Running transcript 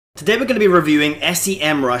Today we're going to be reviewing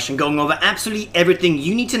SEMrush and going over absolutely everything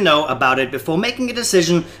you need to know about it before making a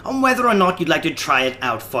decision on whether or not you'd like to try it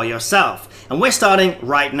out for yourself. And we're starting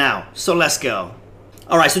right now, so let's go.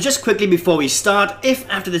 Alright, so just quickly before we start, if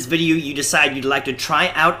after this video you decide you'd like to try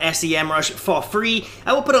out SEMrush for free,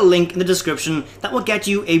 I will put a link in the description that will get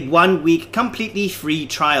you a 1-week completely free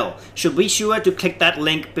trial. So be sure to click that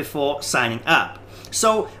link before signing up.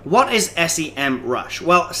 So what is SEMrush?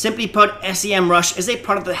 Well, simply put, SEMrush is a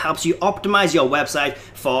product that helps you optimize your website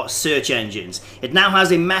for search engines. It now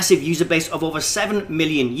has a massive user base of over 7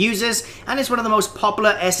 million users and is one of the most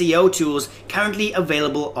popular SEO tools currently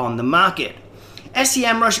available on the market.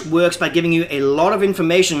 SEMrush works by giving you a lot of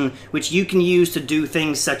information which you can use to do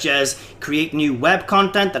things such as create new web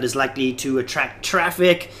content that is likely to attract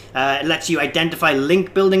traffic. It lets you identify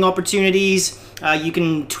link building opportunities. You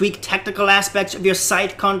can tweak technical aspects of your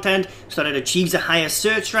site content so that it achieves a higher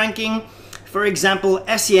search ranking. For example,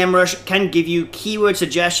 SEMrush can give you keyword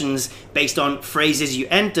suggestions based on phrases you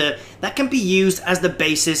enter that can be used as the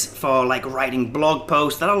basis for writing blog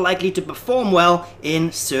posts that are likely to perform well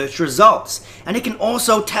in search results. And it can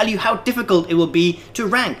also tell you how difficult it will be to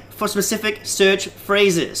rank for specific search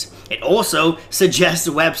phrases. It also suggests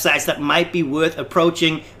websites that might be worth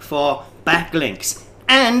approaching for backlinks.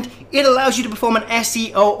 And it allows you to perform an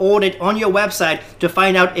SEO audit on your website to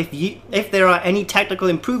find out if there are any technical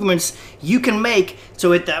improvements you can make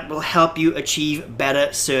so that will help you achieve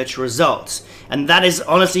better search results. And that is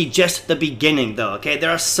honestly just the beginning though, okay?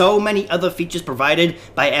 There are so many other features provided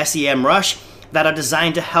by SEMrush that are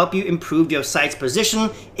designed to help you improve your site's position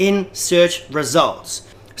in search results.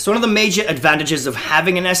 So one of the major advantages of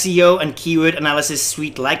having an SEO and keyword analysis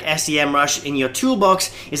suite like SEMrush in your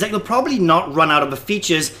toolbox is that you'll probably not run out of the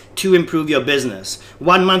features to improve your business.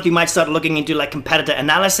 One month you might start looking into competitor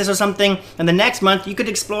analysis or something, and the next month you could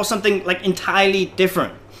explore something entirely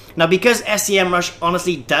different. Now, because SEMrush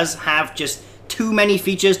honestly does have just too many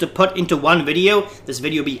features to put into one video, this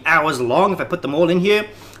video will be hours long if I put them all in here,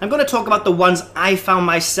 I'm going to talk about the ones I found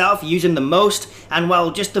myself using the most and, well,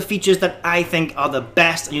 just the features that I think are the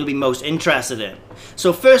best and you'll be most interested in.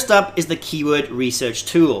 So first up is the keyword research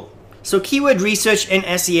tool. So keyword research in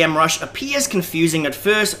SEMrush appears confusing at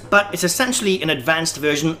first, but it's essentially an advanced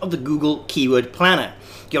version of the Google Keyword Planner.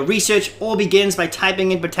 Your research all begins by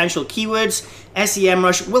typing in potential keywords.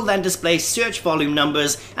 SEMrush will then display search volume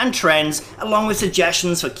numbers and trends along with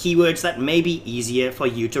suggestions for keywords that may be easier for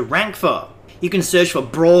you to rank for. You can search for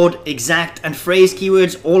broad, exact, and phrase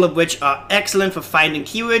keywords, all of which are excellent for finding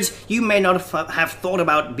keywords you may not have thought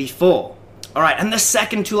about before. Alright, and the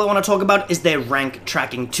second tool I want to talk about is their rank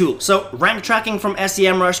tracking tool. So rank tracking from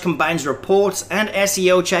SEMrush combines reports and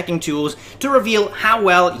SEO checking tools to reveal how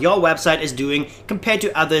well your website is doing compared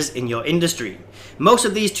to others in your industry. Most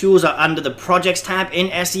of these tools are under the Projects tab in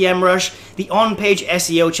SEMrush. The on-page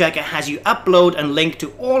SEO checker has you upload and link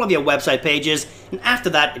to all of your website pages, and after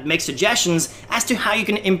that it makes suggestions as to how you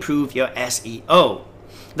can improve your SEO.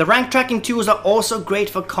 The rank tracking tools are also great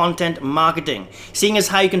for content marketing, seeing as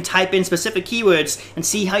how you can type in specific keywords and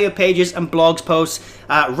see how your pages and blogs posts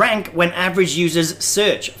rank when average users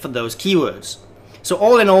search for those keywords. So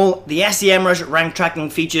all in all, the SEMrush rank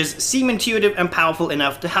tracking features seem intuitive and powerful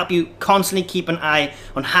enough to help you constantly keep an eye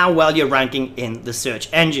on how well you're ranking in the search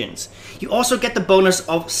engines. You also get the bonus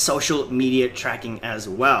of social media tracking as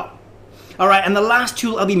well. Alright, and the last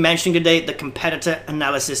tool I'll be mentioning today, the competitor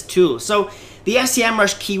analysis tool. So the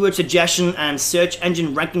SEMrush keyword suggestion and search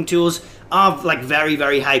engine ranking tools are very,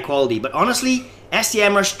 very high quality, but honestly,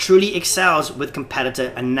 SEMrush truly excels with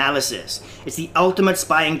competitor analysis. It's the ultimate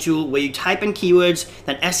spying tool where you type in keywords,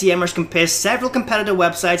 then SEMrush compares several competitor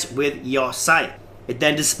websites with your site. It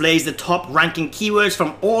then displays the top ranking keywords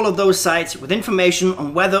from all of those sites with information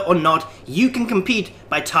on whether or not you can compete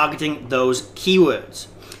by targeting those keywords.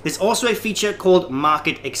 There's also a feature called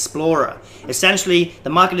Market Explorer. Essentially, the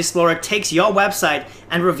Market Explorer takes your website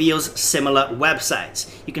and reveals similar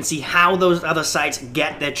websites. You can see how those other sites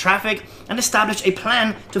get their traffic and establish a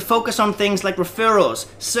plan to focus on things like referrals,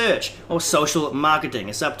 search, or social marketing.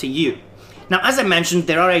 It's up to you. Now, as I mentioned,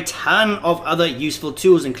 there are a ton of other useful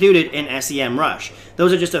tools included in SEMrush.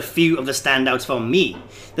 Those are just a few of the standouts for me.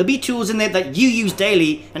 There'll be tools in there that you use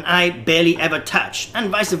daily and I barely ever touch, and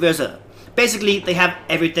vice versa. Basically, they have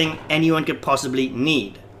everything anyone could possibly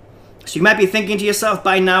need. So you might be thinking to yourself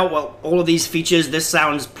by now, well, all of these features, this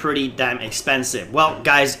sounds pretty damn expensive. Well,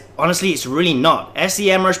 guys, honestly, it's really not.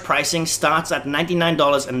 SEMrush pricing starts at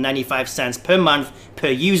 $99.95 per month per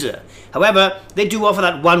user. However, they do offer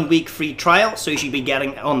that 1-week free trial, so you should be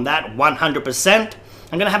getting on that 100%.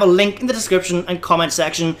 I'm going to have a link in the description and comment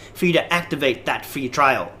section for you to activate that free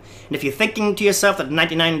trial. And if you're thinking to yourself that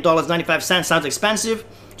 $99.95 sounds expensive,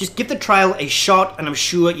 just give the trial a shot and I'm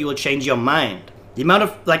sure you will change your mind. The amount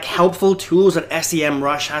of helpful tools that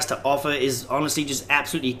SEMrush has to offer is honestly just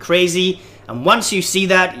absolutely crazy. And once you see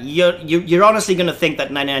that, you're honestly going to think that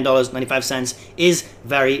 $99.95 is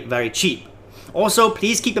very, very cheap. Also,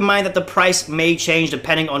 please keep in mind that the price may change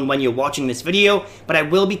depending on when you're watching this video, but I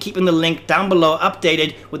will be keeping the link down below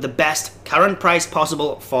updated with the best current price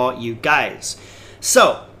possible for you guys.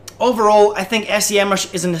 So, overall, I think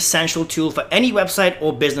SEMrush is an essential tool for any website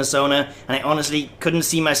or business owner, and I honestly couldn't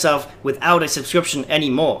see myself without a subscription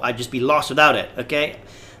anymore. I'd just be lost without it, okay?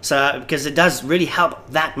 So, because it does really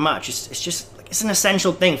help that much. It's an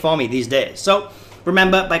essential thing for me these days. So,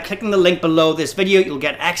 remember, by clicking the link below this video, you'll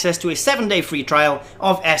get access to a 7-day free trial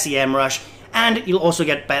of SEMrush, and you'll also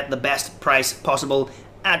get the best price possible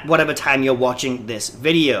at whatever time you're watching this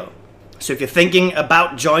video. So if you're thinking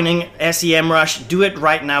about joining SEMrush, do it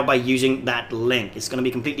right now by using that link. It's going to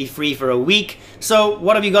be completely free for a week. So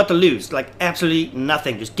what have you got to lose? Absolutely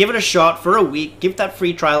nothing. Just give it a shot for a week, give that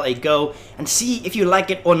free trial a go, and see if you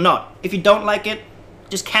like it or not. If you don't like it,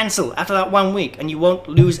 just cancel after that 1 week and you won't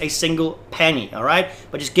lose a single penny, alright?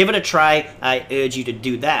 But just give it a try. I urge you to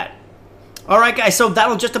do that. Alright guys, so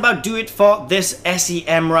that'll just about do it for this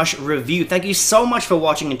SEMrush review. Thank you so much for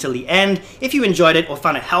watching until the end. If you enjoyed it or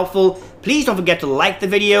found it helpful, please don't forget to like the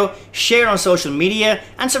video, share on social media,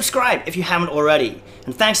 and subscribe if you haven't already.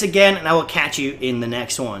 And thanks again, and I will catch you in the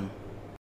next one.